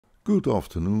Good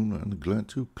afternoon and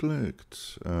glad you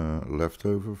clicked.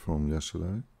 Leftover from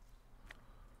yesterday.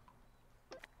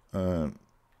 Yeah.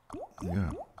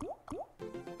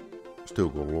 Still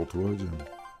got a lot to load in.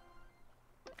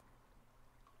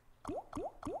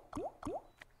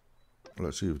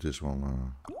 Let's see if this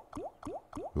one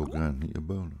will grant me a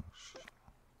bonus.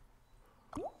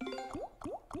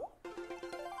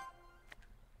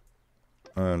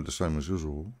 And the same as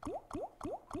usual.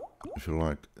 If you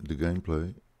like the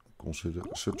gameplay, consider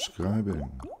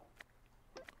subscribing.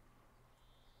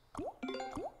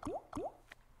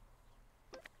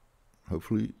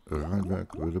 Hopefully right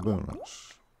back with a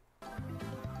bonus.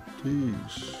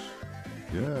 Please.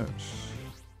 Yes.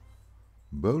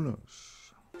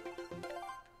 Bonus.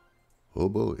 Oh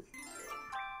boy.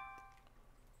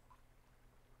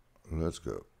 Let's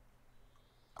go.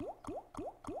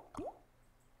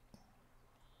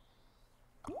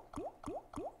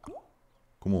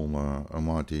 Come on,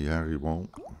 Almighty Harry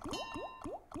won't.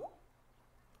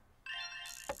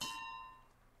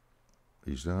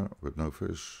 He's there with no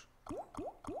fish.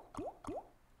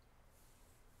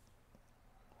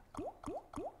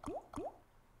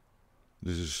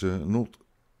 This is not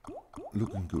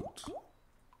looking good.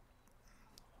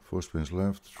 4 spins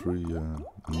left, 3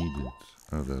 needed.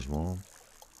 Oh, there's one.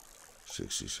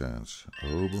 60 cents.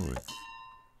 Oh boy.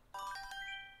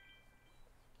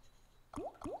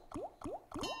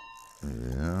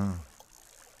 Yeah.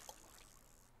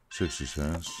 60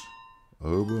 cents.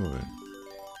 Oh boy.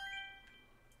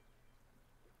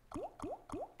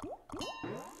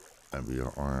 And we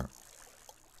are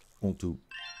on to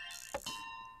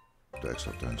the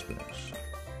extra 10 spins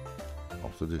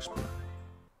after this spin.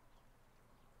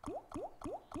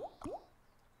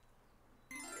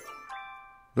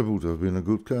 That would have been a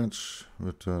good catch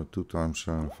with 2 times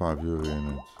 €5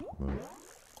 in it, but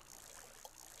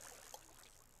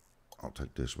I'll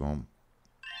take this one.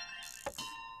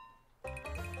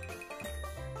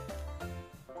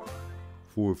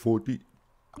 $4.40.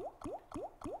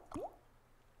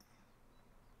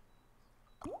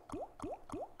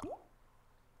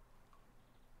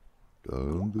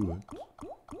 Don't do it.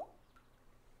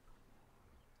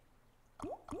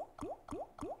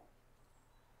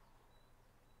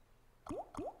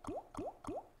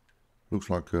 Looks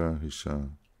like he's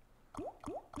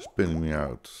spinning me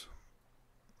out.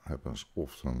 Happens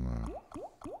often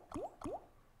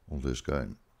on this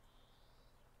game.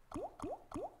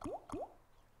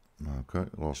 Okay,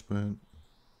 last spin.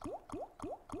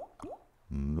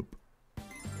 Nope.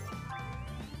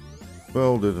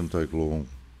 Well, didn't take long.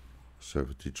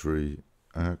 73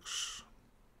 eggs.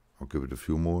 I'll give it a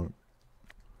few more.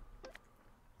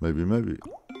 Maybe.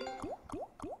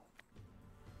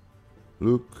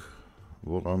 Look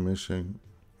what I'm missing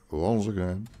once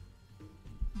again.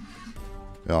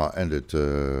 Yeah, I ended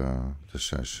the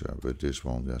session with this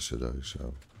one yesterday,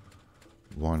 so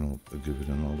why not give it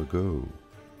another go?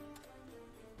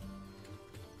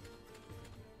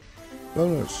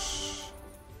 Bonus!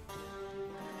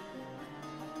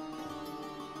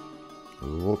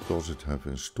 What does it have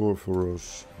in store for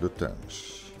us? The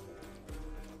 10s.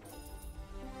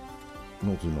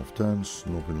 Not enough 10s,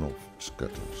 not enough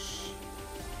scatters.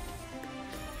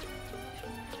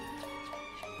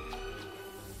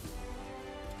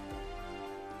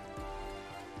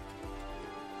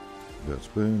 That's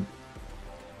been.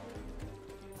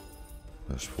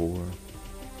 That's 4.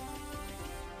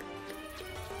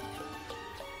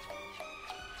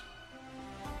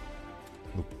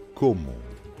 Oh, come on.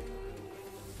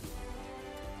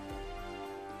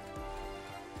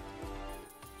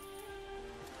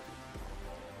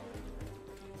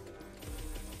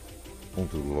 On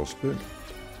to the last spin.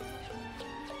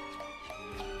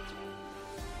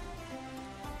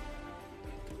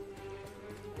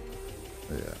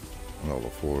 Yeah, another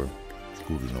 4 is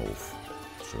good enough.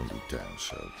 It's only 10,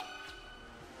 so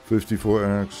 54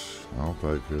 eggs, I'll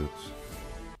take it.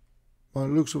 By the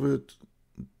looks of it,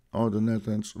 are the net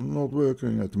ends not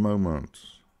working at the moment.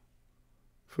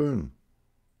 Fun.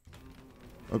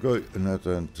 Okay, a net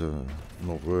end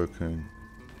not working.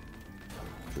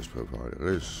 This provider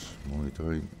is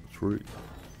MONEYTRAIN 3.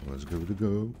 Let's give it a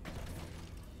go.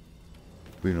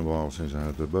 Been a while since I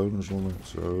had the bonus on it,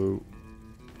 so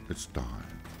it's time.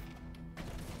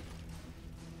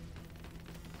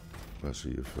 Let's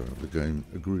see if the game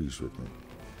agrees with me.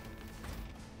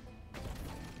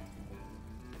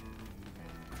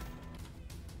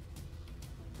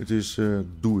 It is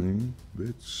doing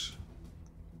bits.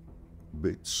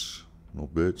 Bits,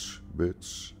 not bits,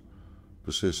 bits.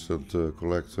 Persistent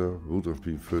collector would have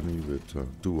been funny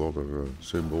with 2 other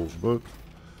symbols, but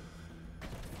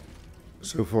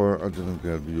so far I didn't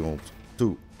get beyond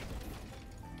 2.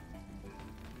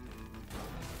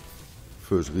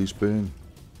 First respin.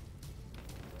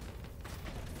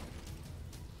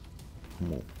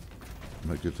 Come on.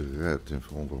 Make it red in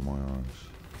front of my eyes.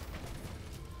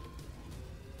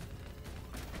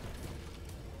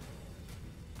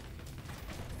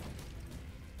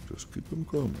 Just keep them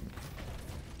coming.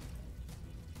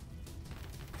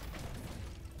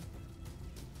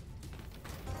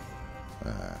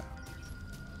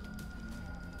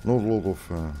 Not a lot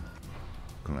of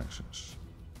connections.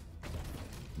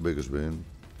 Biggest win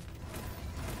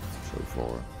so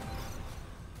far.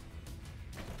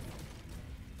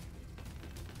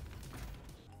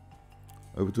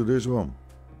 Over to this one.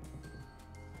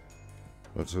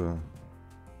 Let's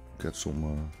get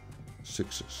some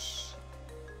sixes.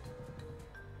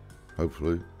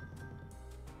 Hopefully,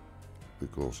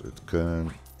 because it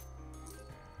can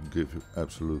give you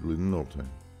absolutely nothing.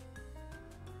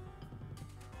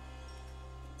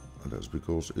 And that's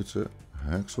because it's a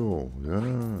hacksaw,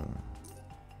 yeah.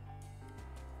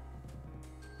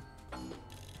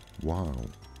 Wow.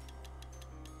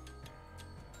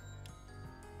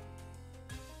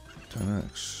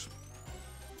 10x.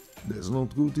 That's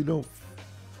not good enough.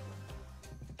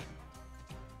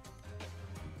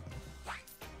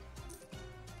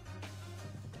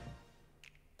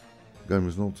 Game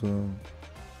is not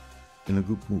in a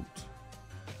good mood.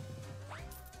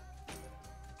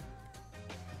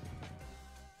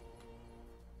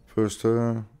 First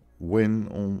win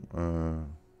on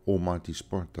Almighty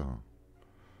Sparta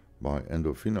by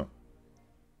ATHENA.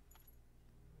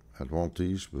 Had one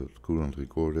tease but couldn't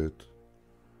record it.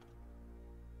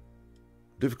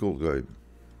 Difficult game.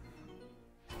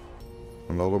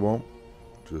 Another one,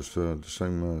 just the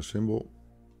same symbol.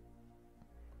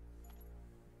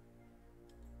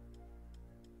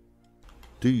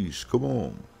 Tease, come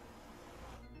on.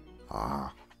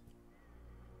 Ah.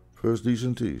 First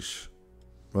decent tease.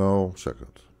 Well,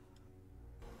 second.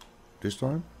 This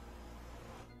time?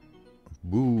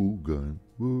 Boo game.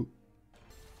 Boo.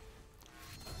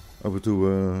 Over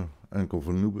to ANKH of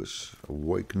ANUBIS.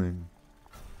 Awakening.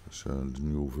 That's the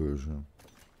new version.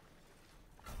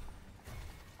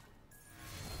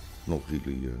 Not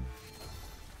really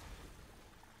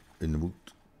in the mood.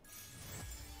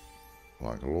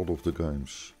 Like a lot of the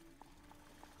games.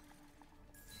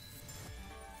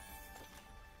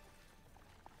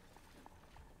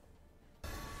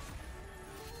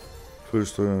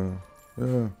 First,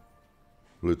 yeah,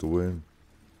 little win.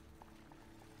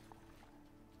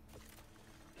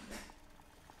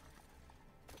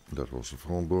 That was the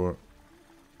front door.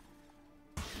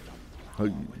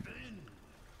 Hey.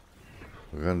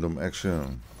 Random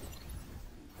action.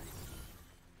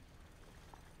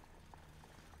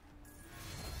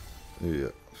 Yeah,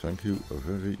 thank you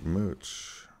very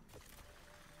much.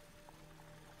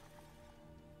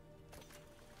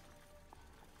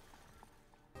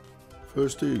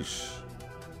 First tease.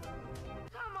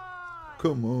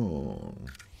 Come on.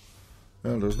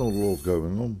 Yeah, there's not a lot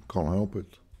going on. Can't help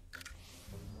it.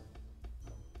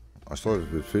 I started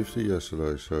with 50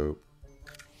 yesterday, so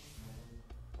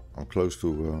I'm close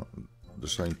to the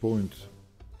same point.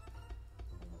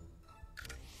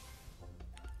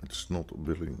 It's not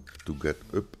willing to get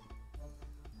up.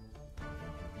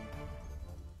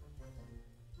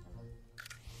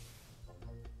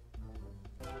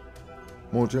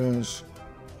 More chance.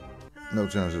 No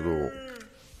chance at all.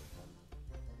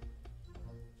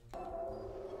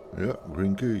 Yeah,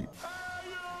 green key.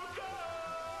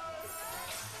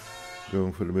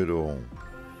 Going for the middle.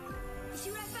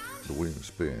 The win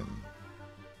spin.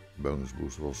 Bonus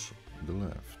boost was the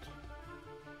left.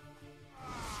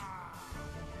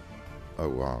 Oh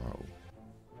wow.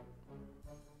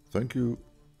 Thank you.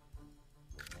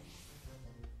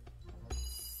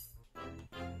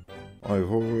 I have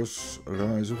HORUS,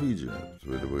 Rise of Egypt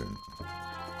with a win.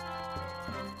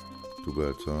 Too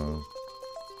bad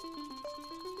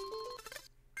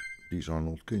these are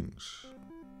not kings.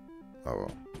 Oh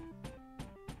well.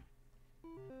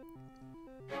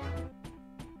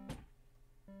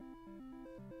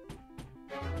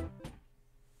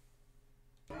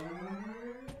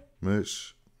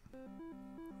 Miss.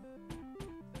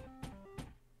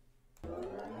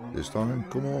 This time,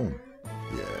 come on.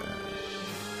 Yeah.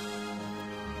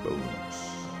 Bonus.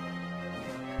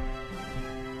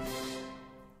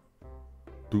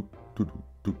 Doop, doop,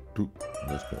 doop, doop.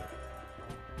 Let's go.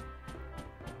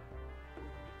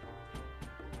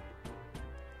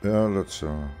 Yeah, that's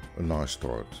a nice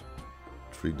start.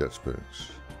 3 dead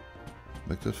spins.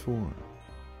 Make that 4.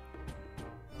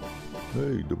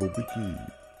 Hey, double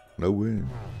biggie. No win.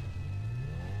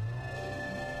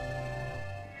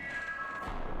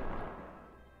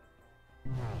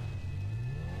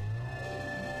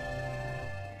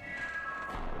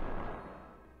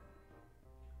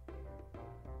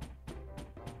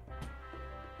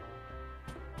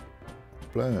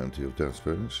 plenty of dead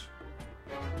spins.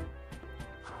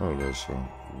 Oh, there's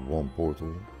one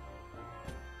portal.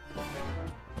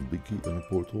 A beaky and a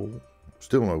portal.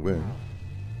 Still no win.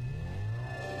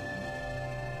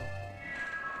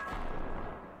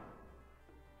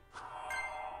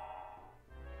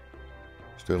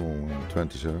 Still on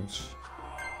 20 cents.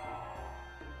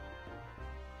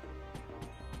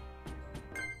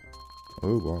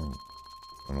 Oh wow,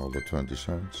 another 20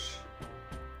 cents.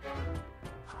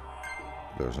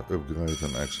 There's an upgrade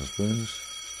and extra spins.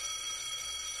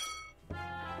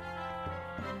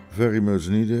 Very much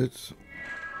needed.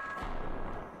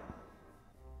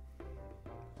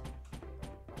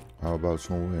 How about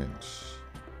some wins?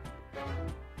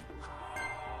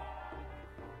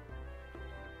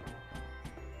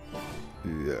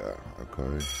 Yeah,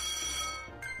 okay.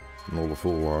 Not a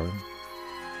full line.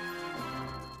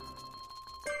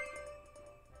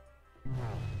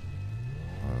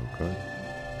 Okay.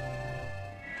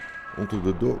 Onto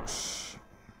the docks.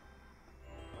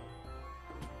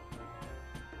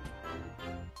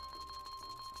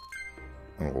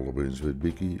 And all the wins with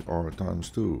Biggie are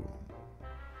 ×2.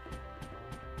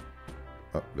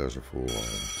 Oh, there's a full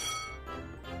line.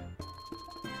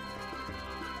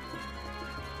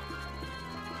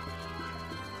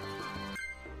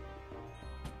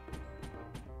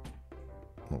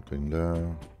 Nothing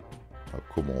there. Oh,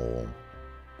 come on.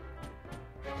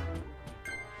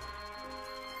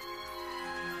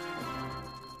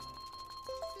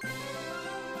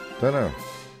 Tenner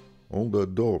on the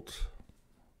dot.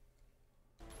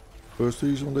 First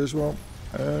ease on this one,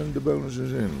 and the bonus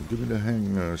is in. Give me the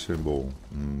hang symbol.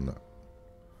 No.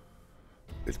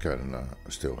 It can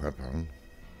still happen.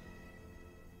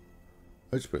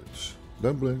 8 spins.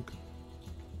 Don't blink.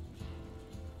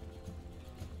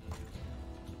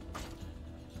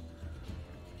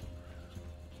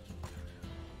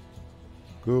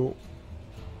 Cool.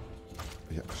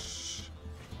 Yes.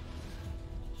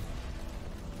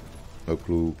 No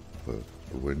clue, but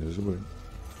a win is a win.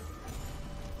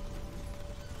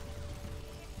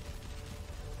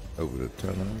 Over the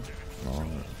 10. Nice.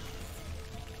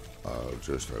 Oh,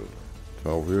 just over.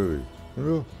 12 Fury.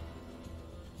 Yeah.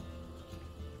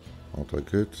 I'll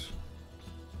take it.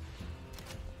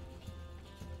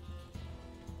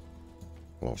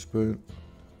 Last spin.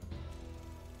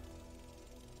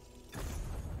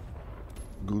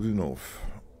 Good enough.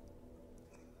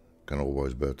 Can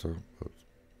always better, but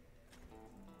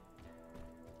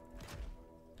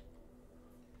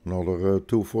another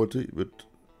 240, but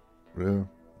yeah,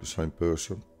 the same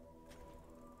person.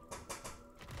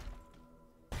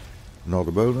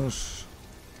 Another bonus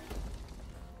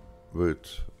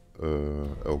with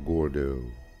El Gordo.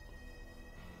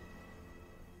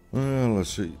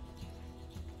 Let's see.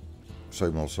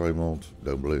 Same old,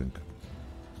 don't blink.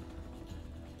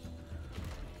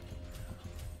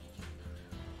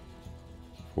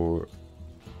 Four,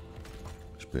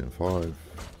 spin 5.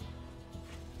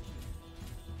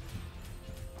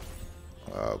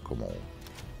 Oh, come on.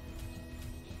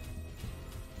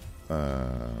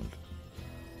 And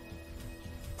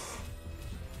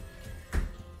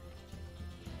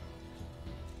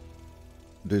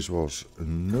this was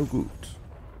no good.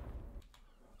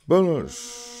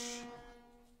 Bonus.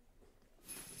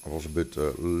 I was a bit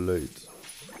late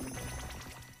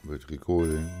with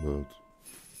recording, but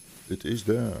it is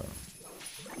there.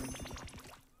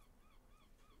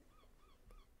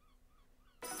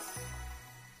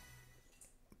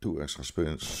 Two extra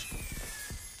spins.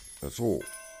 That's all.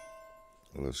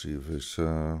 Let's see if it's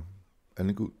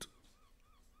any good.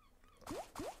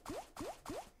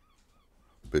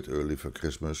 Bit early for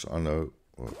Christmas, I know.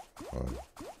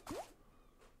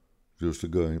 Just a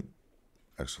game.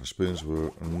 Extra spins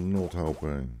were not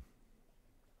helping.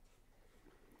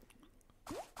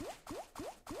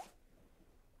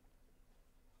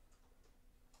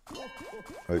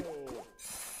 Hey,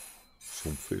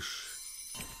 some fish.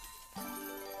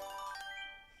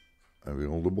 And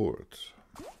we're on the board.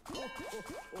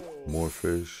 More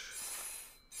fish.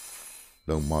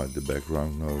 Don't mind the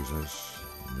background noises.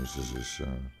 Mrs. is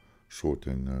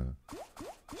sorting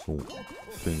some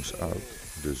things out.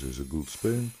 This is a good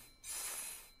spin.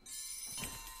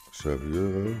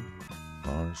 €7.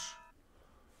 Nice.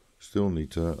 Still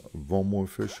need one more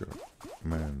fisher.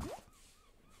 Man.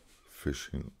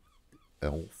 Fishing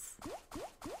elf.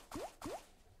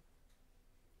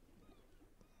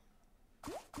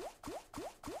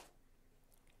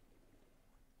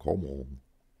 Come on.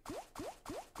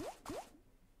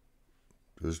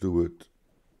 Just do it.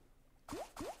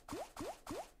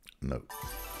 No.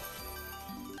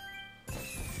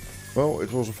 Well,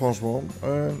 it was a fast one,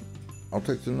 and I'll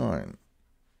take the 9.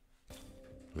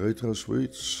 Retro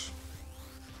Sweets.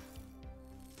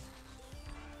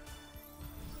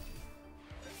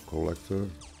 Collector.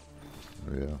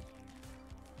 Yeah.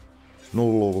 It's not a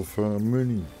lot of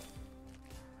money.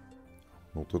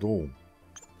 Not at all.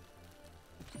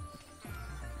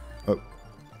 Oh.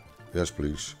 Yes,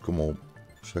 please. Come on.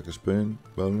 Second spin.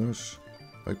 Bonus.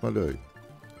 Make my day.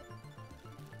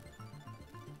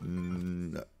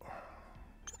 No.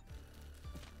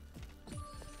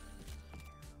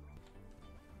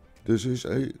 This is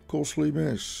a costly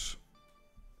mess.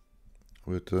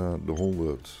 With the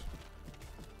 100.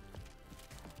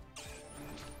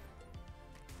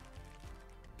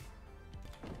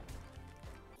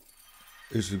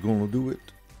 Is it gonna do it?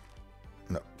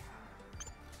 No.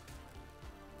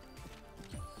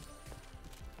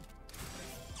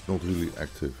 Not really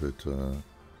active with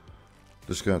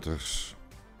the scatters.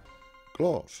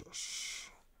 Glasses.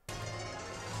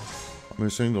 I'm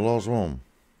missing the last one.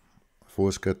 For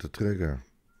scatter trigger.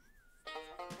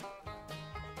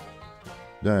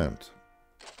 Damned.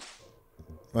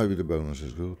 Maybe the bonus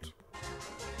is good.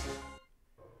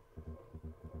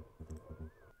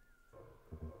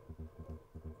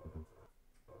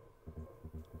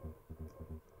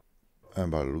 And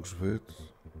by the looks of it,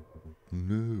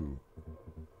 no.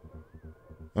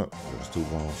 Oh, there's 2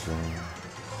 balls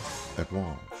at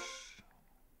once.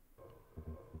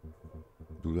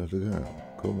 Do that again.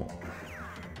 Come on.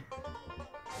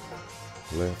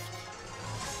 Left.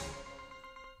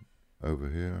 Over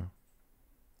here.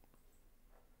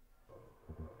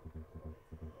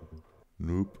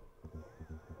 Nope.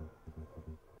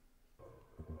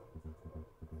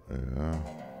 Yeah.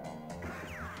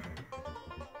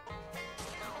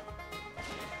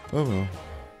 Oh well.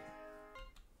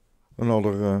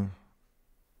 Another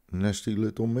nasty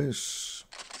little miss.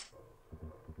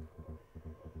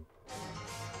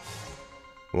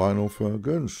 Line of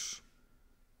guns.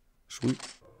 Sweet.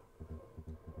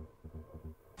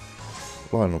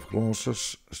 Line of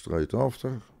glasses straight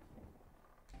after.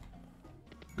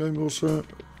 Game was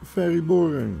very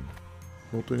boring.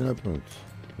 Nothing happened.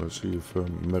 Let's see if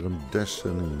Madam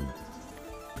Destiny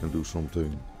can do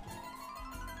something.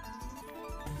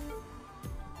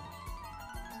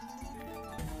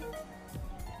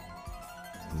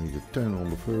 I need a 10 on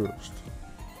the first.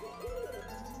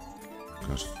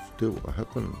 Can still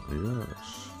happen,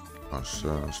 yes. As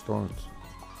start.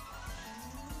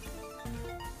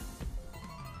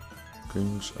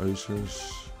 Kings,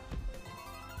 aces,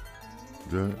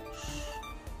 jacks.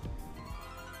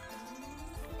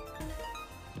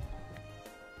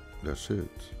 That's it.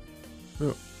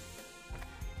 Yeah.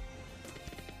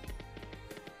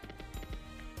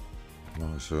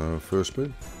 Nice first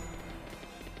spin.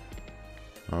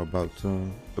 How about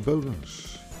a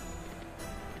bonus?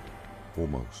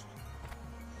 Almost.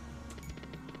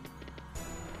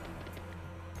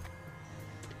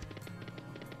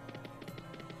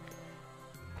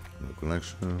 No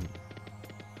connection.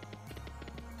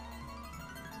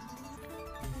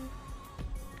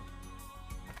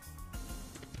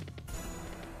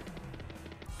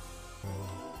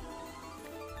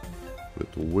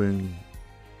 Little win.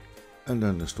 And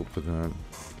then they stopped again.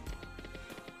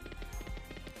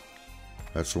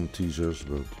 Had some teasers,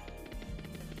 but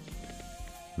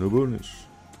no bonus.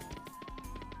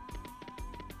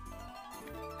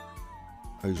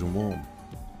 Ace and 1.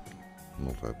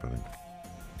 Not happening.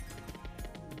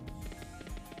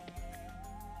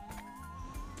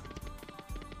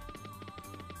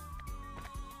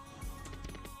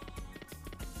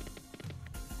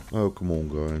 Oh, come on,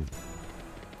 guy.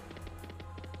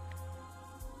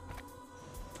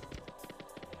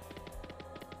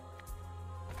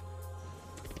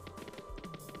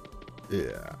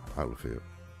 Yeah, out of here.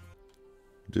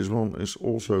 This one is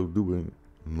also doing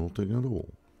nothing at all.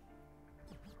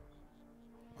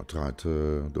 I tried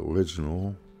the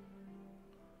original.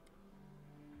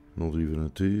 Not even a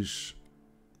tease.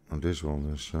 And this one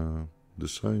is the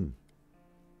same.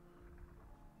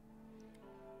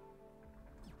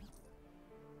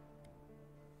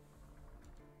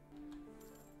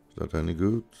 Is that any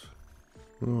good?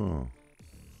 Oh.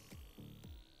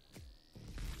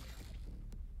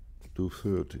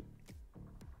 230.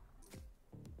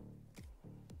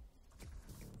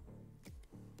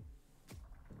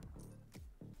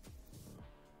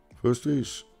 First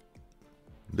is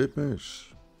did miss.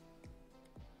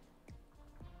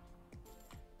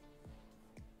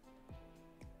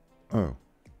 Oh,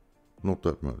 not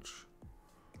that much.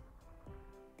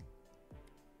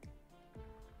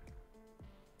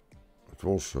 It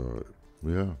was,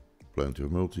 yeah, plenty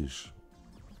of multis.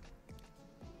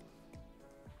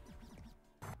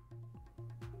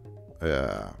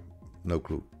 Yeah, no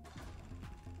clue.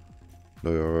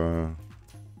 They are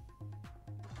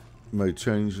made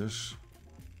changes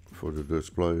for the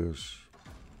Dutch players,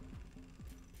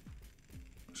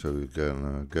 so you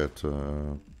can get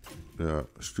yeah,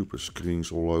 stupid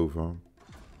screens all over.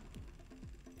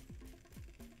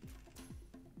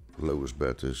 Lowest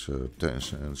bet is 10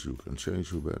 cents. You can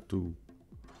change your bet too,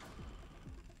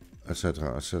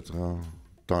 etc, etc.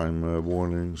 Time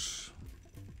warnings.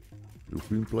 You've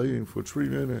been playing for 3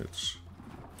 minutes.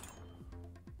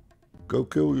 Go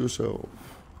kill yourself.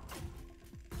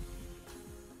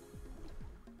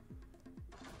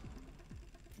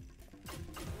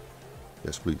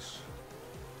 Yes, please.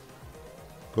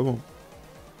 Come on.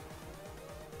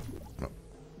 No.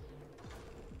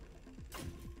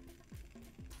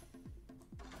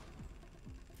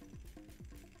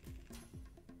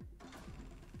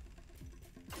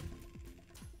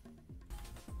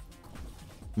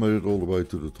 Made it all the way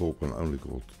to the top and only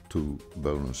got 2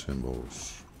 bonus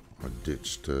symbols. I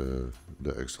ditched the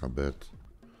extra bet.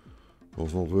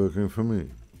 Was not working for me.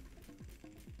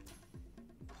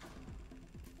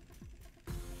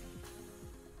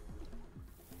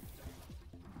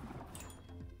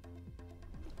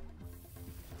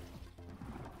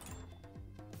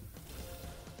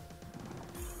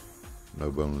 No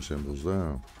bonus symbols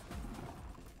there.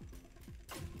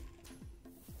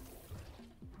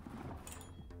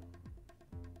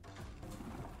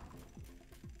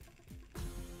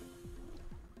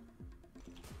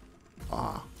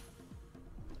 Ah,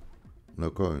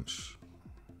 no coins.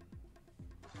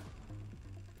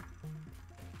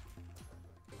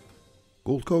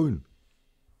 Gold coin.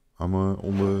 I'm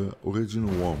on the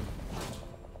original one.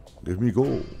 Give me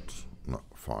gold. No,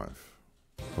 5.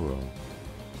 Oh well.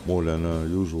 More than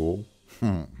usual.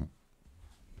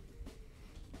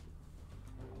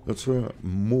 That's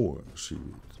more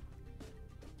seaweed.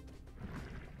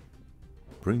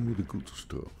 Bring me the good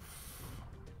stuff.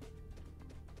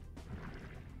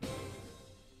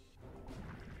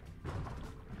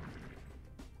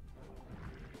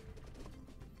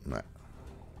 Nah.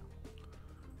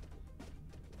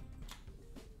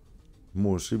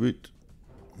 More seaweed.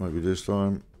 Maybe this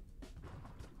time.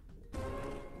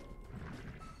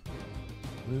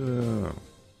 Yeah.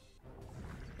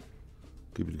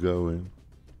 Keep it going.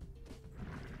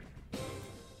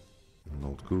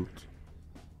 Not good.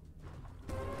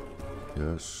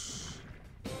 Yes.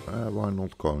 Why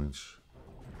not coins?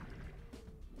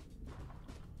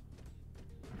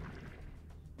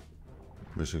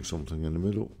 Missing something in the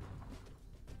middle.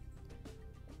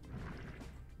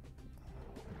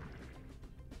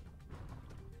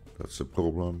 That's the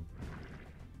problem.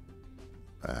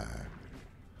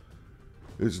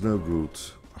 It's no good.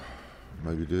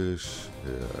 Maybe this.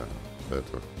 Yeah,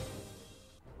 better.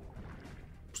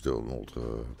 Still not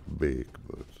big,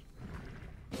 but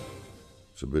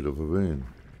it's a bit of a win.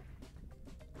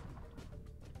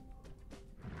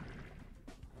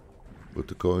 But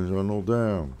the coins are not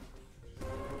down.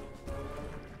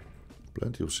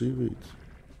 Plenty of seaweed.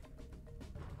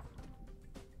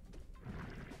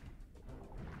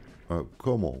 Oh,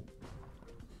 come on.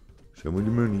 Show me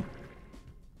the money.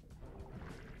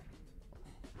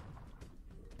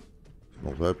 It's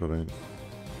not happening.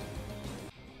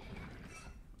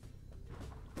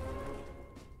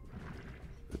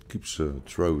 It keeps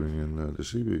throwing in the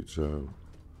seaweed, so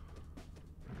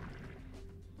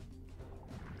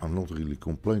I'm not really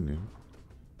complaining.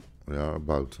 Yeah,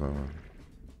 about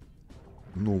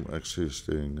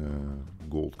non-existing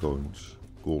gold coins,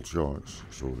 gold sharks,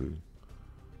 sorry.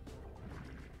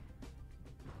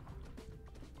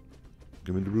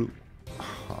 Give me the blue.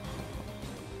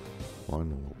 Why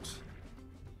not?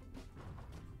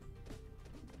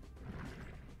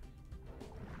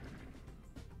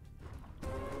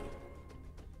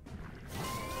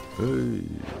 Hey,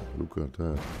 look at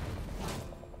that.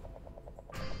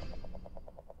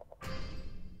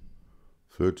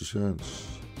 30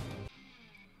 cents.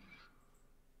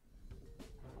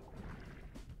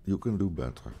 You can do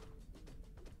better.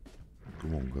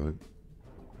 Come on, guy.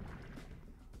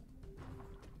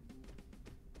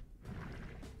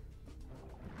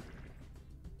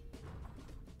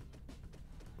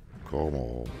 Come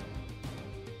on.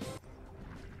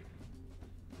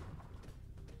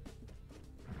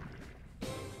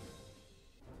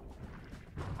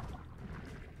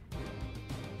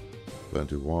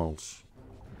 Plenty wilds.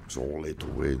 It's all little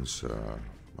wins,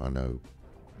 I know.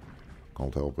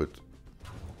 Can't help it.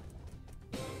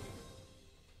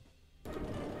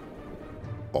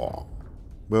 Oh,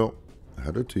 well,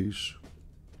 had a tease.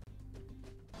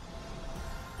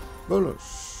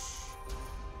 Bonus.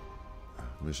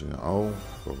 Missing an owl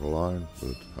for a line,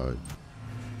 but hey,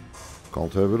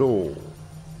 can't have it all.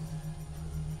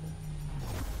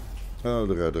 Oh,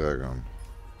 the red dragon.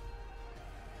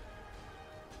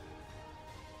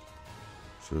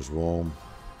 Just one.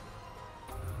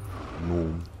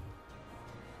 None.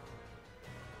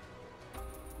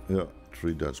 Yeah,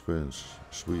 3 dead spins.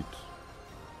 Sweet.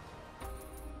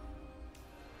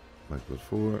 Make that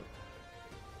 4.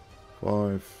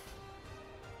 5.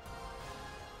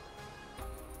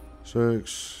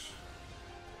 6.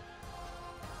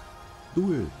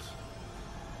 Do it.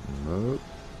 No.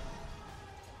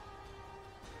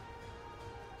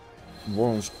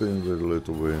 1 spin with a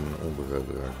little win on the red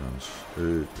dragons.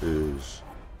 It is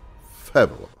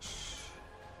fabulous.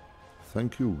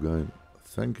 Thank you, game.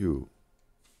 Thank you.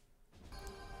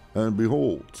 And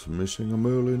behold, missing a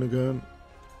Merlin again.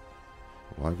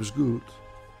 Life is good.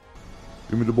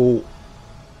 Give me the ball.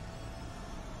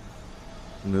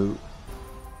 No.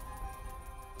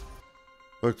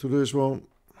 Back to this one.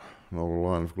 Another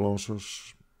line of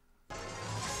glasses.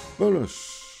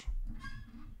 Bonus.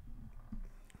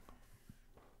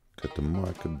 Get the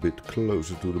mic a bit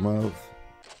closer to the mouth.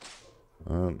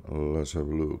 And let's have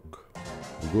a look.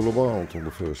 Go about on the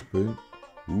first spin.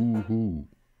 Woohoo.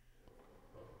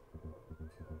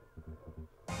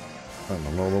 And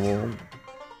another one.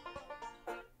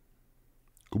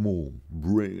 Come on,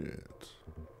 bring it.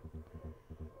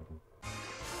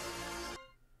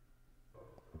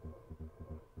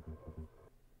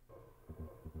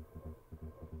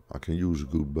 I can use a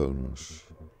good bonus.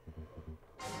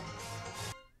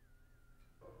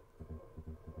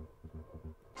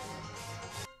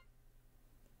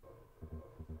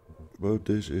 But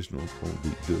this is not going to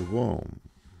be the one.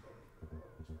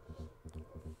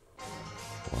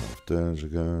 5 10s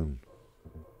again.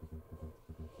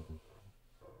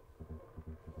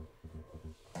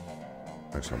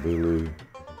 Extra Billy.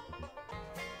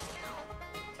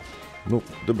 Not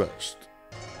the best.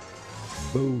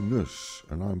 Bonus.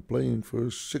 And I'm playing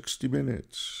for 60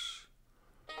 minutes.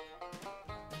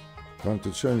 Time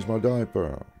to change my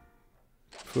diaper.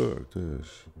 Fuck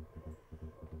this.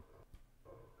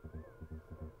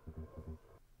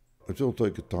 It will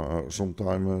take some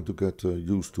time to get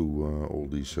used to all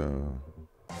these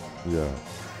yeah,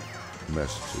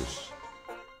 messages.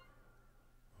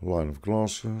 Line of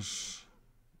glasses.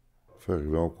 Very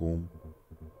welcome.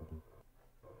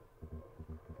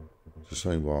 The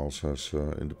same walls as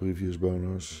in the previous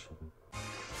bonus.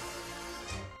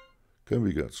 Can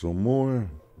we get some more?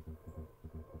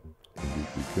 Indeed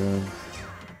we can.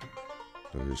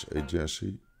 There is a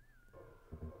Jessie.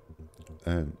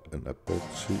 And an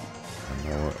Apache. And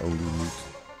now I only need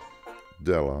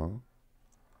Della.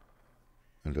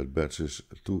 And that bet is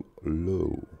too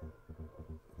low.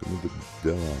 Give me the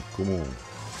Della, come on.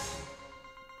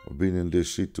 I've been in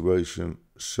this situation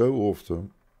so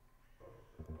often.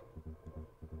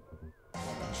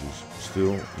 She's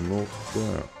still not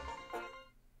there.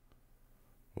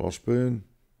 Last spin.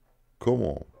 Come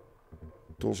on.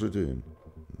 Toss it in.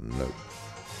 No.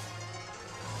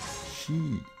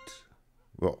 Shit.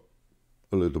 Well,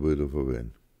 a little bit of a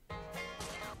win.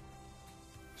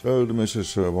 So the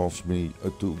missus wants me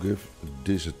to give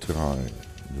this a try.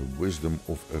 The Wisdom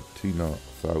of ATHENA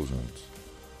 1000.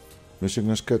 Missing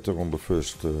a scatter on the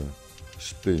first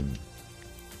spin.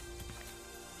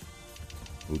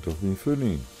 Would have been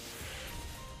funny.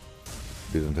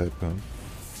 Didn't happen.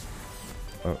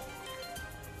 Oh.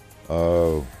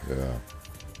 Oh, yeah.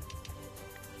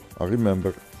 I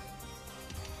remember.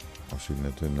 I've seen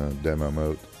it in demo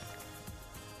mode.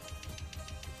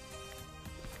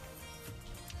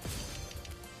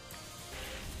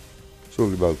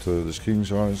 Sorry about the screen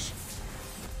size.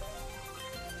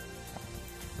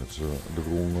 That's the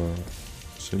wrong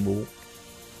symbol.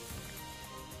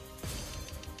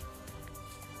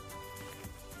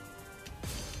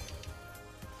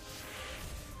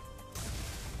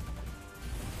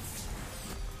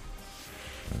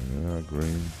 Yeah,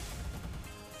 green.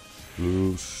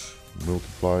 Blues.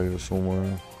 Multiplier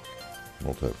somewhere.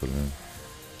 Not happening.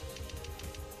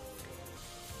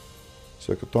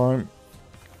 Second time.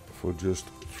 For just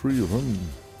 3 of them.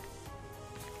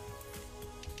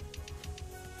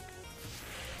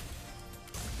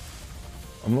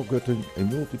 I'm not getting a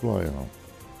multiplier.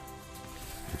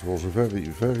 It was a very,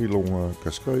 very long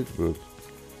cascade, but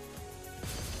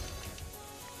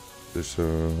this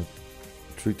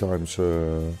 3 times,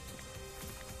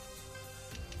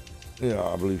 yeah,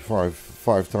 I believe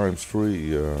 5 times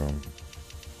 3, and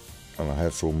I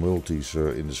had some multis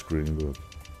in the screen, but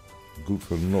good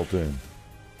for nothing.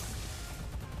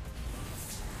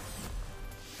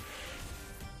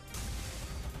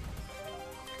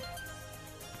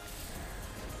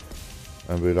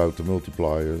 And without the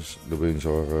multipliers, the wins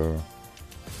are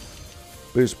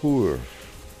piss poor.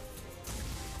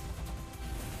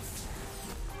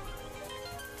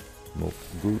 not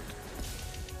good.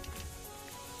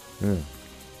 Yeah,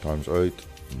 times 8,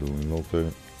 doing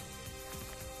nothing.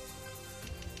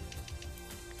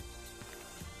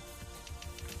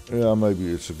 Yeah, maybe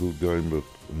it's a good game, but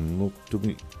not to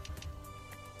me.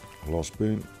 Last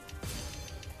spin.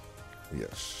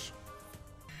 Yes.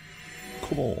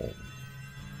 Come on.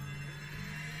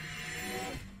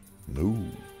 No.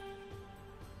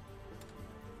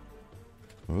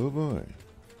 Oh boy.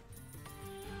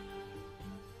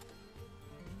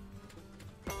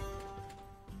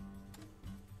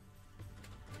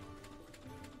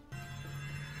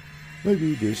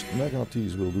 Maybe this Mega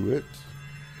Tease will do it.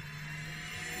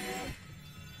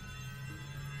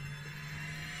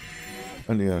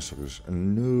 And the answer is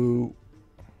no.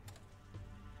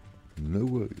 No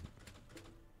way.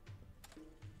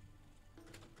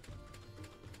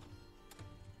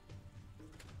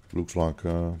 Looks like,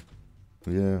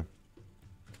 yeah,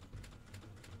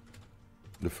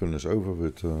 the fun is over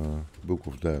with Book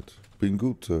of Dead. Been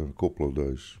good a couple of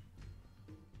days.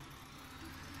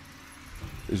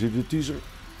 Is it a teaser?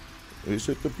 Is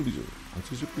it a pleaser?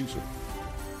 It is a pleaser.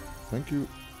 Thank you.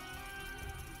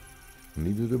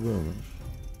 Needed a bonus.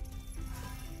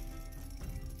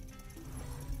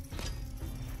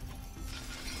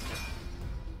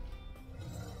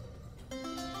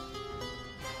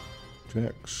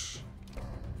 Jacks.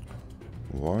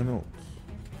 Why not?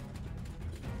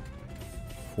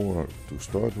 4 to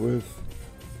start with.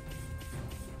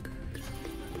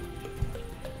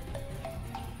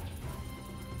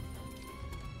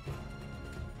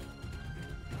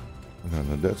 And then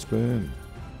a dead spin.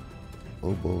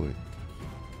 Oh boy.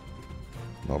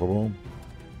 Another one.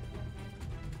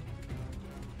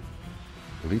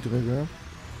 Retrigger?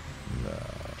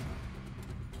 Nah.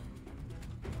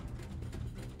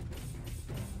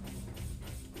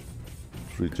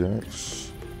 Three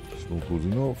jacks. It's not good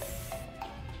enough.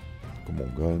 Come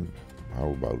on, gun. How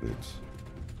about it?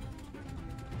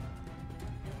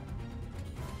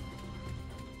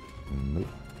 Nope.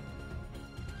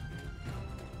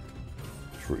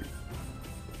 3.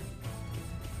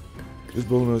 This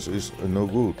bonus is no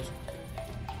good.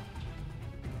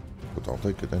 But I'll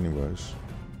take it anyways.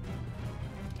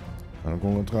 And I'm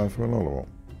gonna try for another one.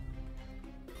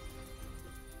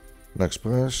 Next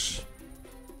press.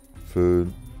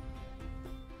 Fun.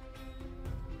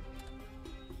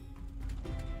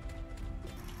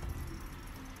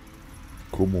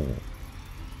 Come on.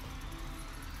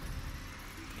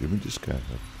 Give me the scatter.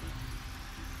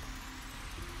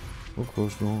 Of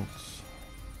course not.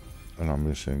 And I'm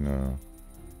missing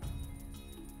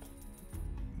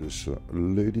this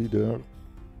lady there.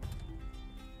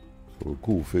 For a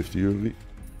cool 50 early.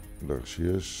 There she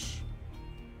is.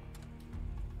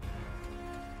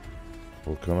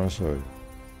 What can I say?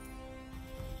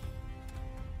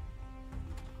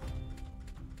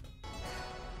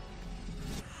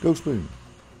 Go spin.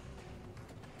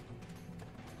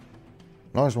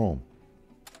 Nice one.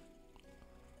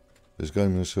 This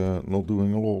game is not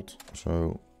doing a lot,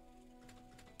 so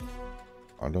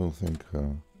I don't think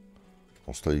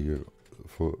I'll stay here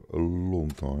for a long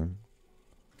time.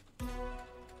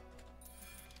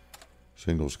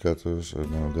 Single scatters,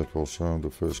 and that was the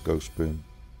first go spin.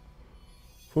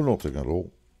 For nothing at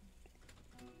all.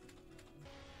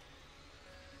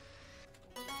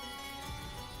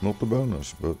 Not the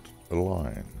bonus, but a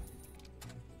line.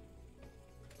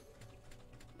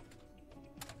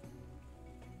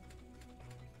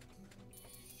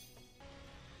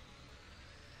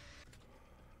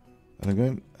 And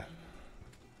again,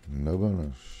 no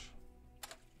bonus.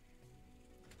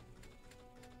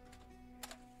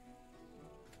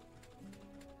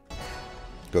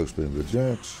 Go spin with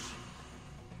jacks.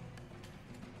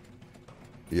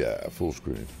 Yeah, full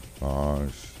screen.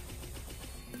 Nice.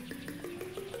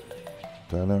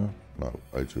 ATHENA? No,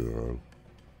 €8.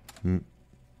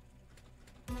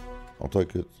 I'll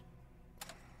take it.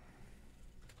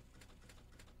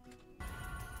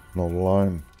 Not a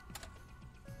line.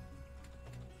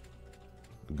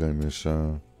 The game is,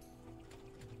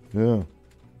 yeah,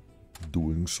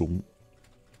 doing some.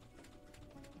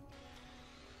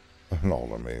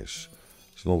 Another miss.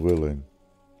 It's not willing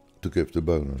to give the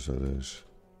bonus, that is.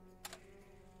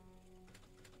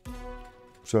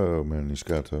 So many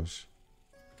scatters.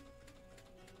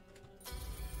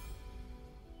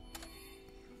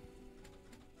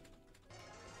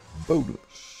 Bonus.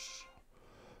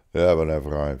 Yeah,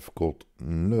 whenever I've got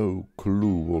no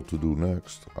clue what to do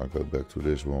next, I go back to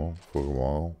this one for a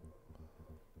while.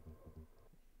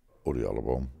 Or the other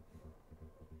one.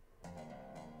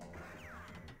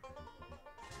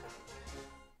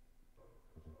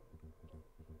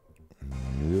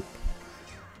 Yep.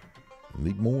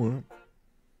 Niet more.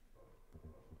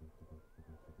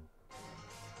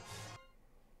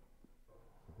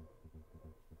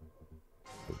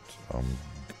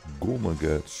 gonna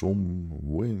get some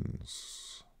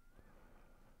wins.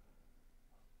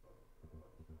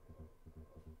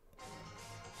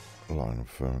 Line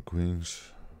of queens.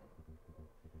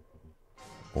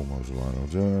 Almost a line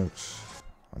of jacks.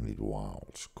 I need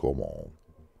wilds. Come on.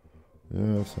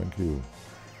 Yeah, thank you.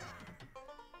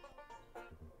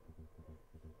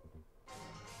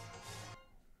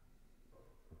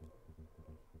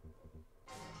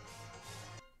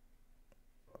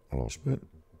 Last spin.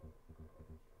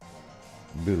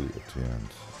 Billy at the end.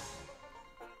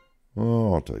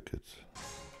 Oh, I'll take it.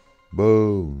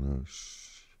 Bonus.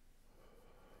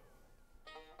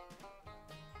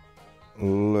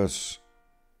 Let's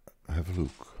have a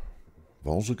look.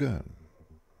 Once again.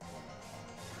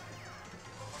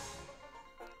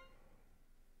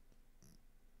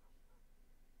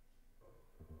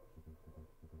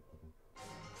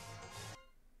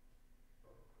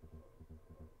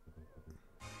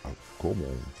 Oh, come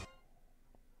on.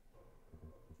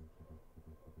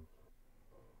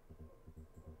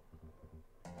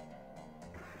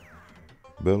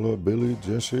 Bella, Billy,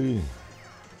 Jesse.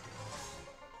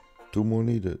 2 more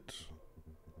needed.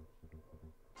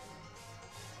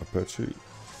 Apache.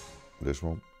 This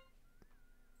one.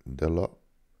 Della.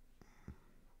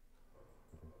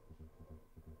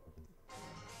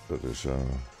 That is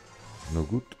no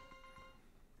good.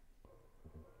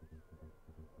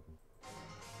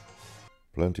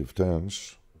 Plenty of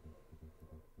tens.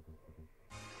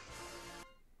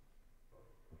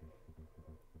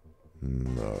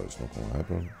 No, it's not gonna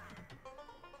happen.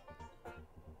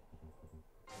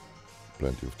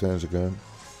 Plenty of tens again.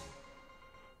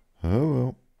 Oh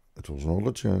well, it was not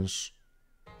a chance.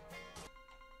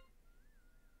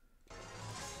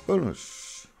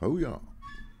 Bonus. Oh yeah.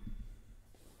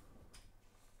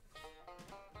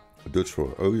 A Dutch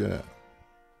for oh yeah.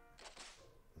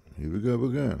 Here we go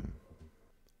again.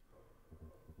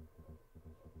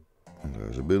 And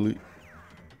there's a Billy.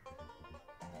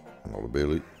 Another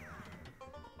Billy.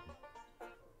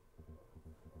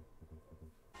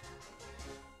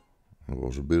 There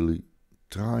was a Billy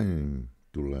trying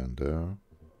to land there.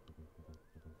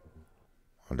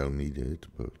 I don't need it,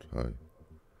 but hey.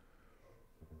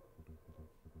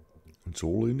 It's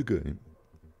all in the game.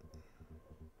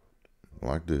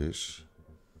 Like this.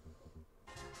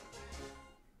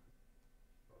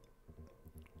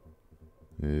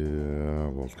 Yeah,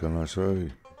 what can I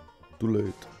say? Too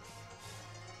late.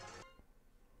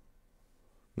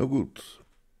 No good.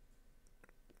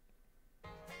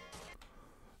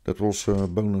 That was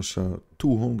bonus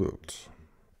 200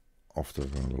 after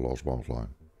the last bout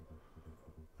line.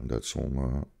 And that's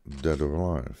on Dead or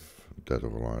Alive. Dead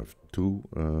or Alive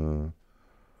 2.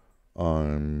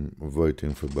 I'm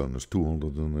waiting for bonus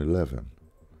 211.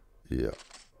 Yeah.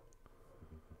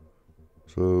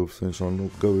 So things are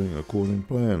not going according to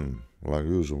plan, like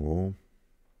usual.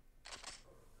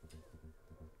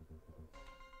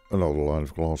 Another line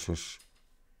of classes.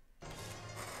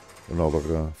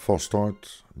 Another fast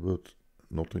start, but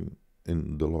nothing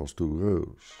in the last 2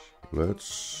 rows.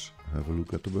 Let's have a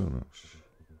look at the bonus.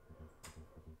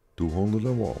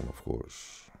 201, of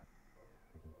course.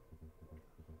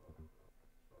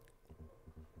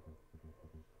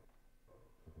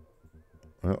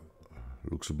 Yeah,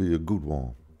 looks to be a good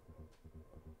one.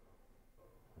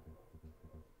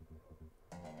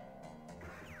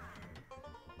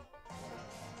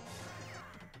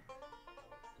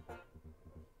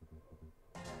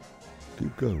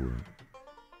 Keep going.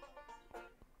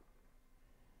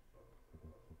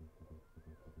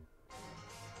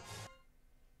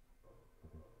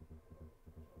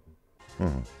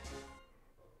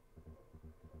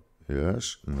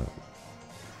 Yes, no.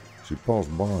 She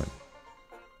passed by.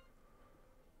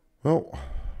 Well,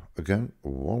 again,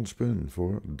 1 spin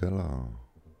for Della.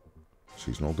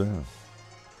 She's not there.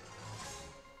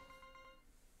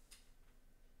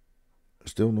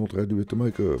 Still not ready with the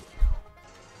makeup.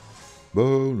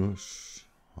 Bonus.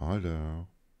 Hi there.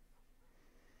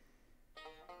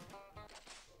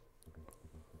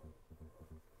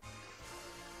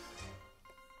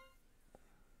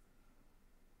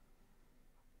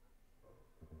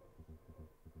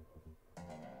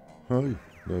 Hi,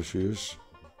 there she is.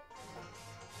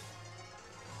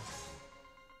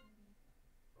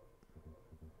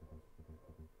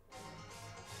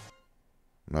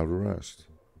 Now the rest.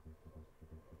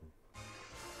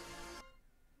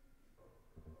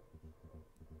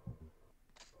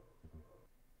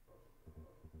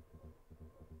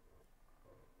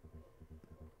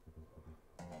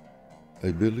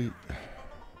 Hey Billy.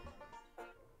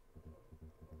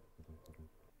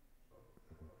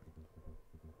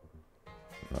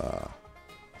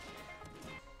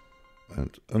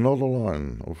 And another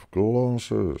line of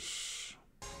glasses.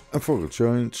 And for a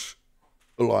change,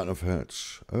 a line of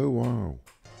heads. Oh wow.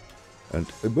 And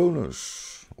a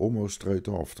bonus, almost straight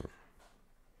after.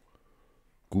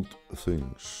 Good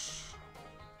things.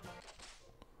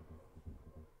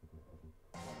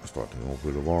 Starting off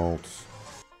with the wild.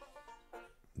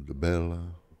 The bella.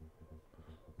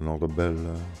 Another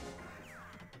bella.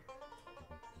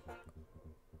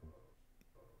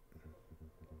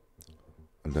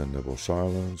 And then there was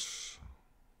silence.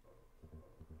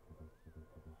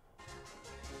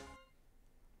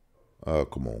 Oh,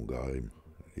 come on, guy.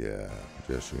 Yeah,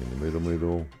 Jesse in the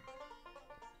middle.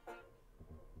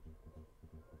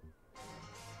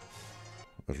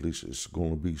 At least it's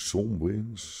gonna be some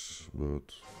wins,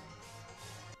 but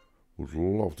would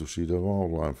love to see that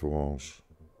outline for us.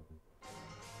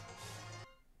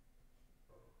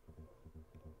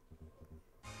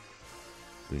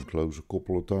 Been close a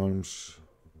couple of times,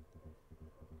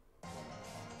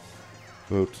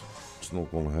 but it's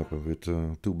not gonna happen with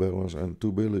 2 Bellas and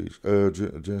 2 Billies,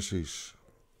 Jessies.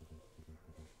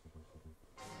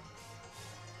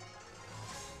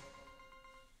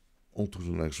 On to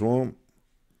the next one.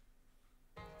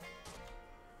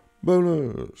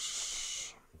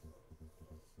 Bonus.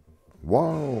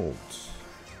 Wild.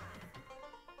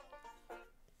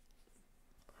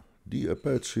 The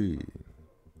Apache.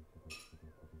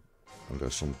 And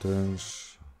there's some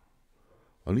 10s.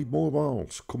 I need more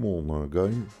wilds. Come on,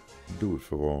 game. Do it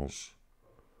for us.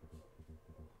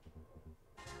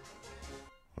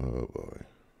 Oh boy.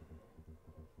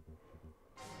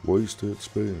 Wasted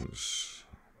spins.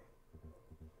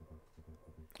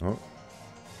 Oh.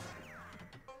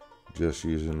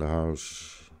 Jesse is in the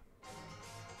house.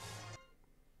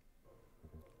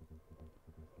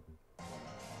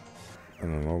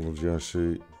 And another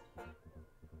Jesse.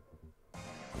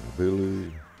 And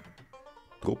Billy.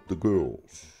 Drop the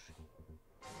girls.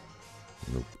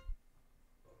 Nope.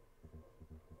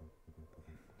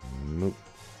 Nope.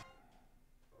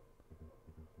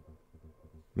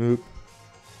 Nope.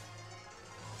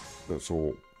 That's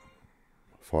all.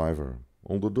 Fiver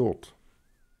on the dot.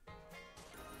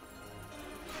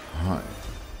 Hi.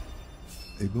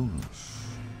 A bonus.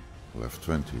 Left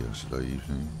 20 yesterday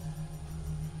evening.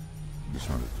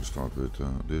 Decided to start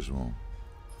with this one.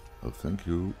 Oh, thank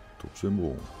you. Top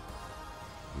symbol.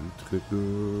 Trigger.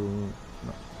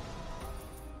 No.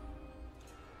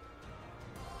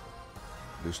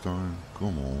 This time,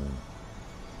 come on.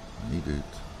 I need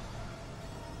it.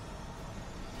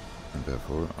 And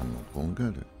therefore, I'm not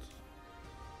gonna get it.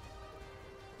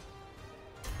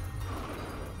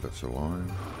 That's a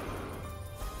line.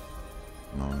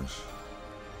 Nice.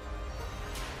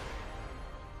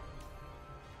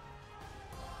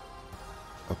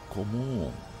 Oh, come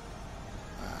on.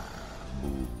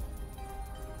 Boo.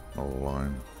 No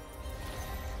line.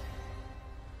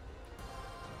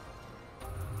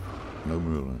 No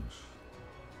Merlins.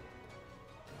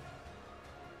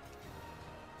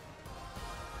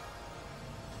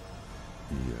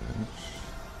 Yes.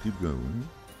 Keep going.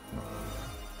 No.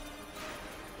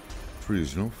 3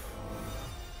 is enough.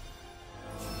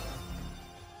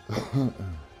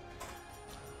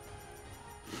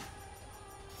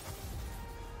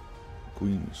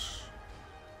 Queens.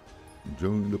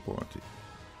 Join the party.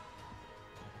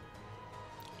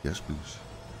 Yes, please.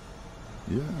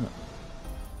 Yeah.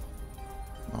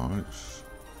 Nice.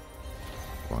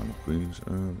 Final queens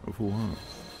and a full house.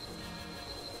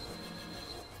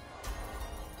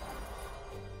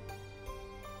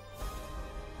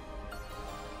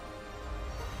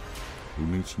 Who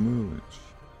needs Merlins?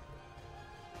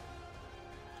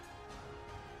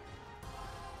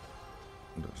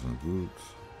 That's not good.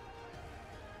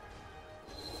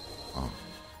 Ah,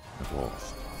 I've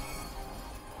lost.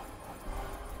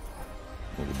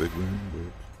 Not a big win,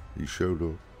 but he showed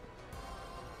up.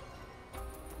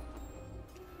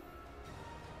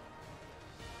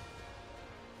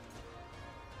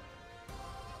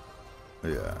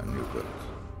 Yeah, I knew that.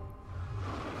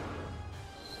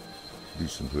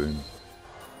 Decent win.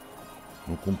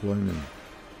 No complaining.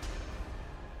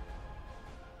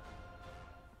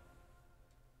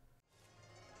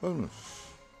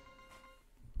 Bonus.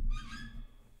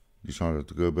 Decided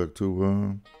to go back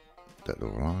to Dead or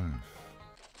Alive.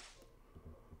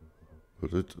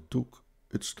 But it took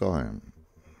its time.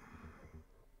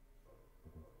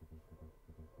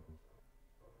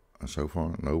 And so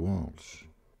far, no wilds.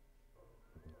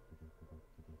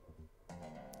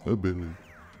 A Billy.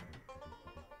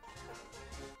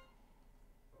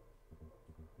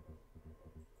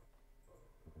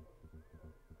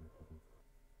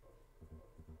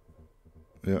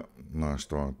 Yeah, nice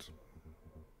start.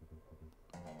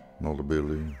 Not a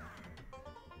Billy.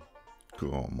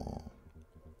 Come on.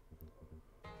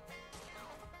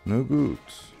 No good.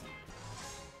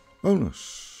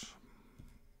 Bonus.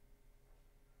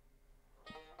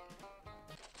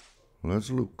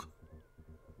 Let's look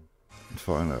and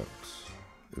find out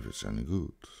if it's any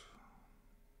good.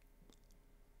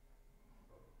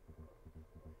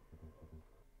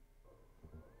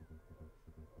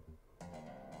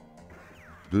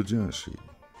 The Jesse.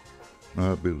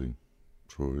 Billy.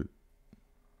 Sorry.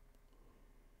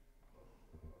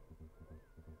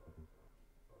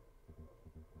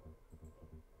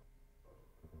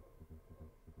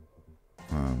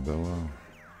 Bella.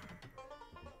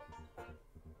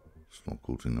 It's not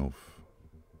good enough.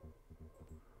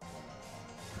 A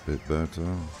bit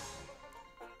better.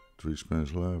 3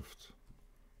 spins left.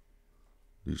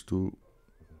 These two.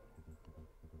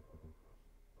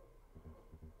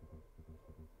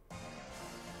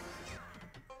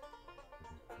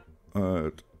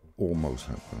 It almost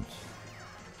happened.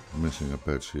 Missing a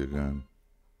patchy again.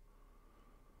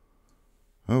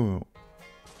 Oh well.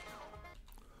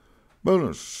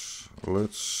 Bonus.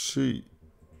 Let's see.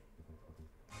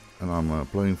 And I'm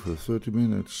playing for 30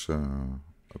 minutes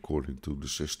according to the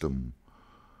system.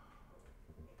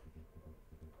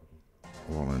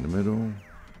 One in the middle.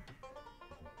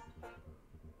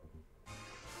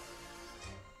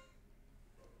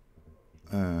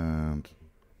 And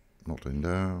nothing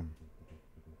there.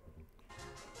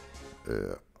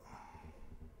 Yeah.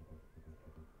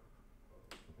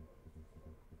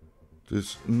 This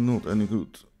is not any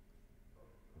good.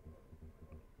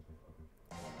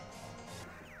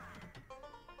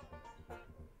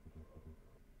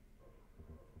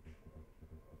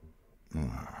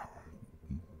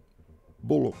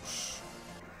 Bollocks.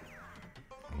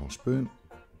 Last spin.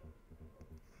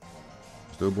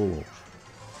 Still bollocks.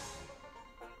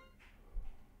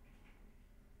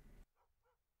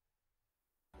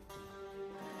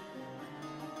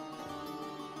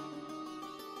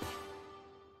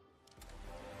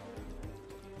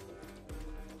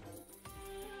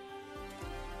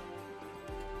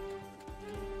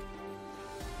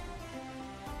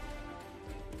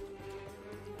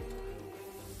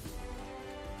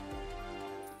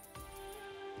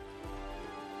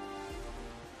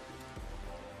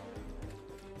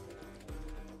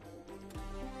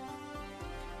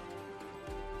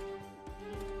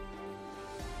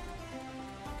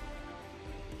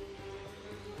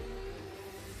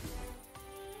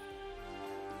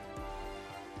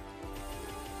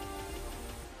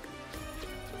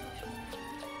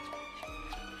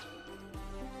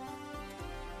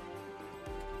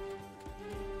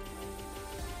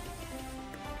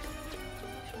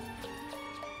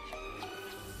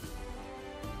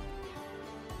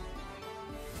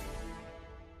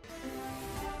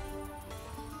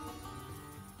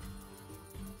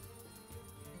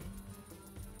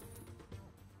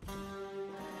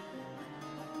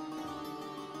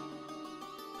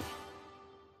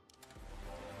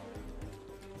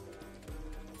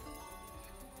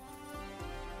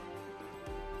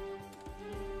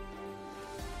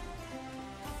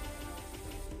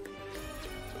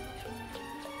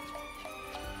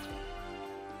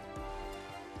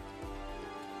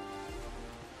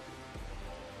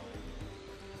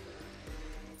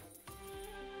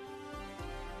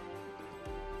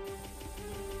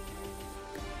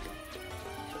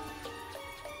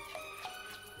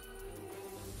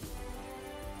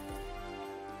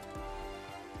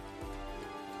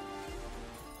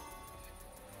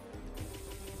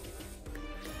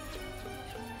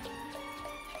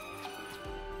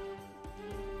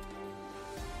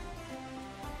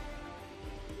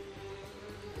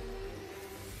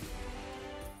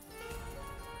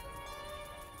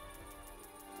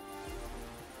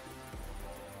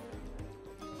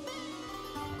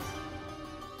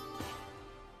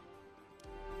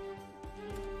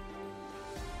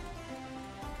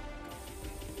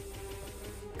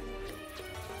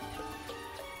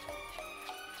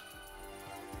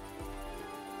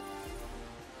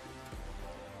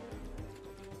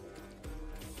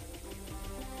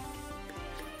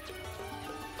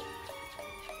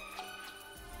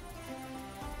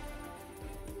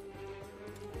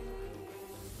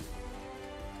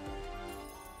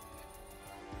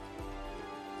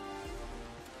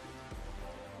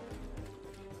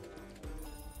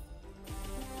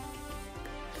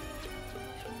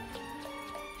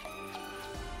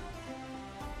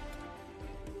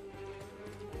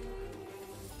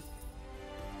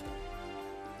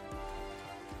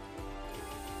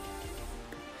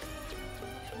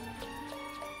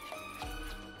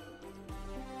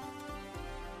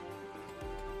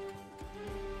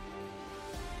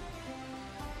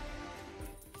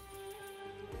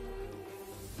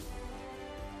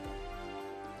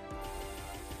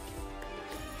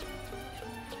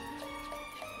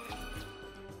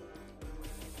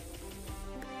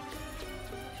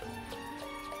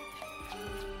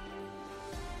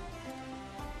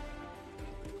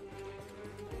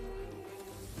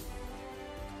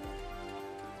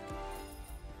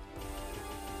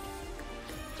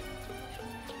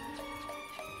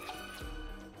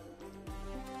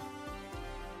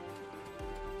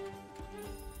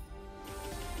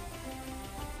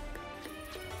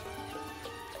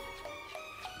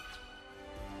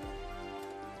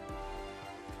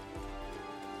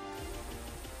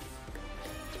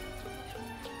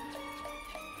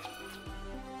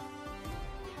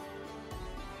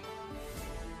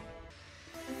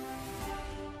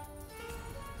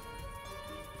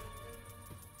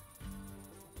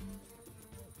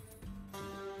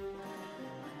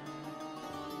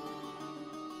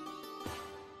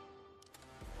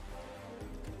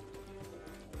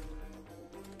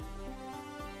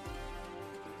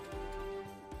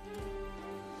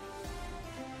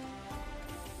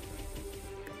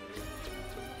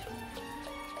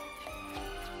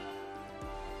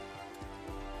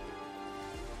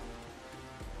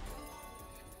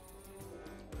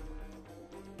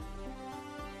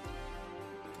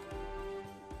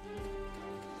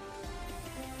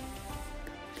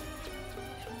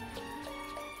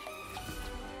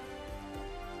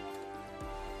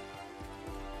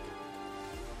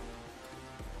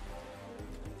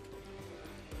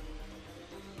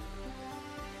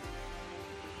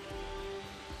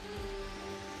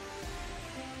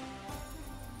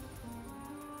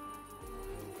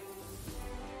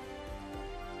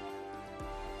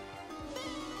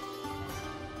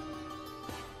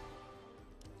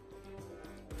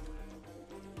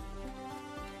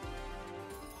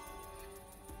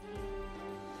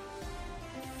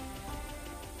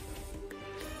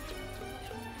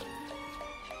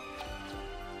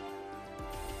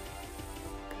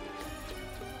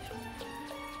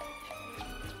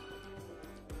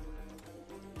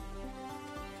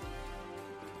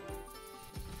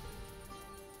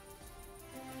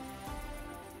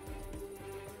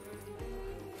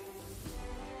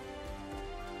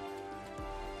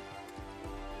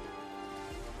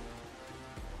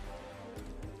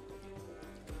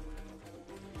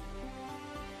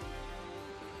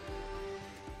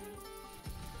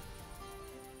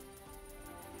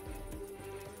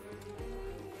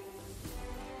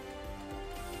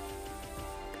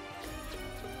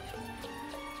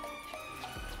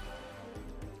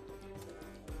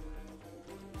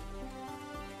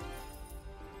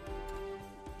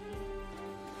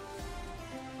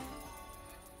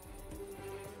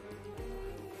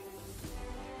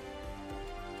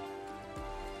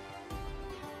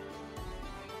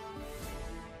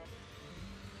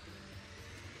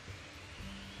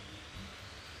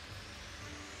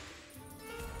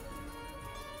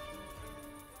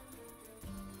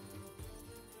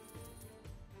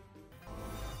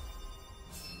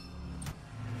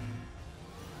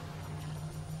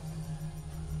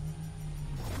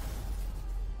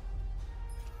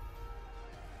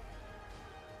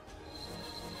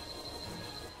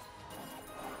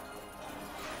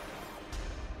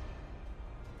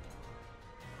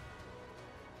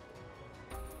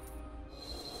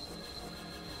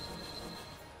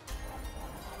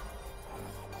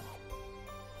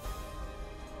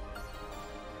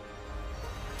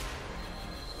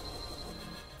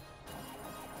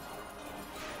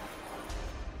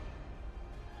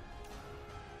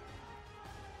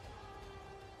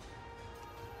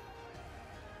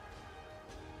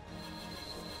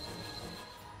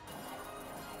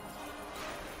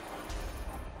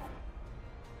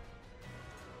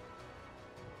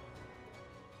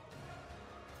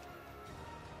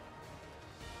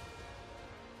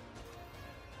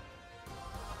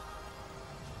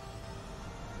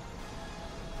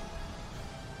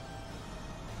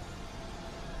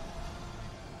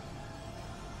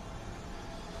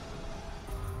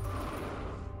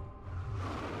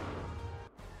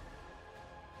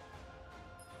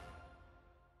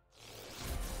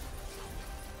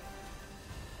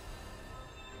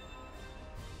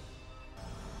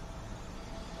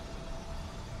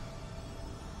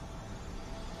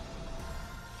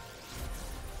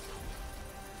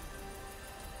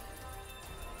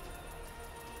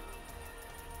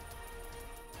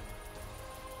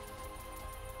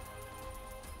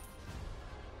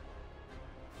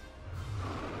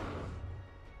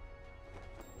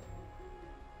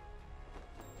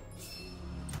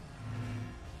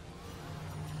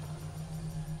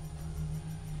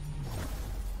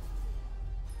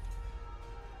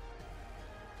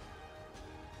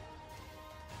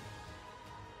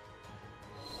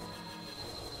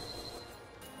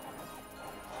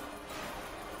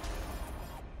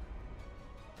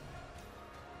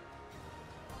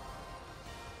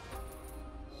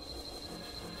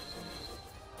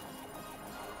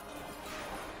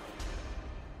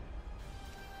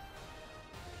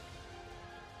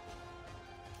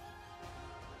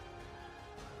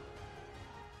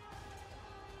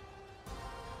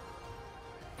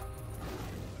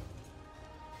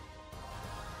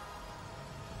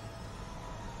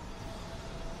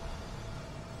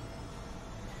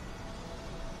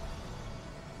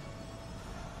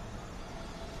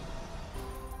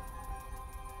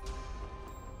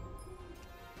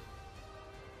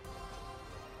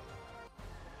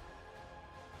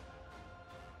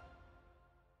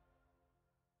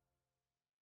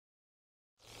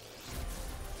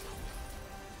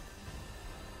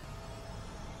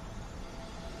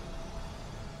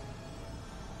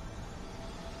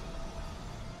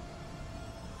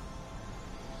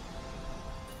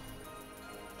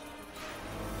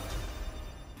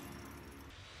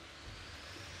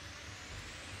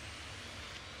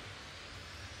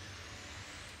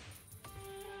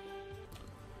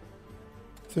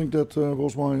 think that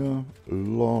was my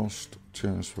last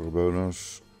chance for a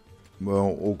bonus.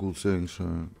 Well, all good things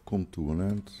come to an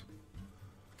end.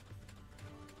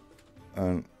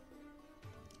 And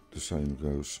the same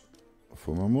goes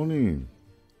for my money.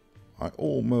 I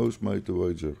almost made the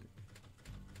wager.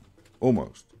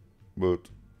 Almost. But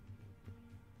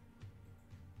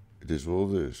it is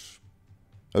what it is.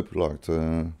 Hope you liked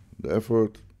the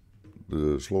effort,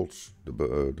 the slots,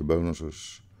 the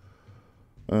bonuses.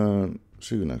 And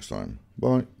see you next time.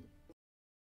 Bye.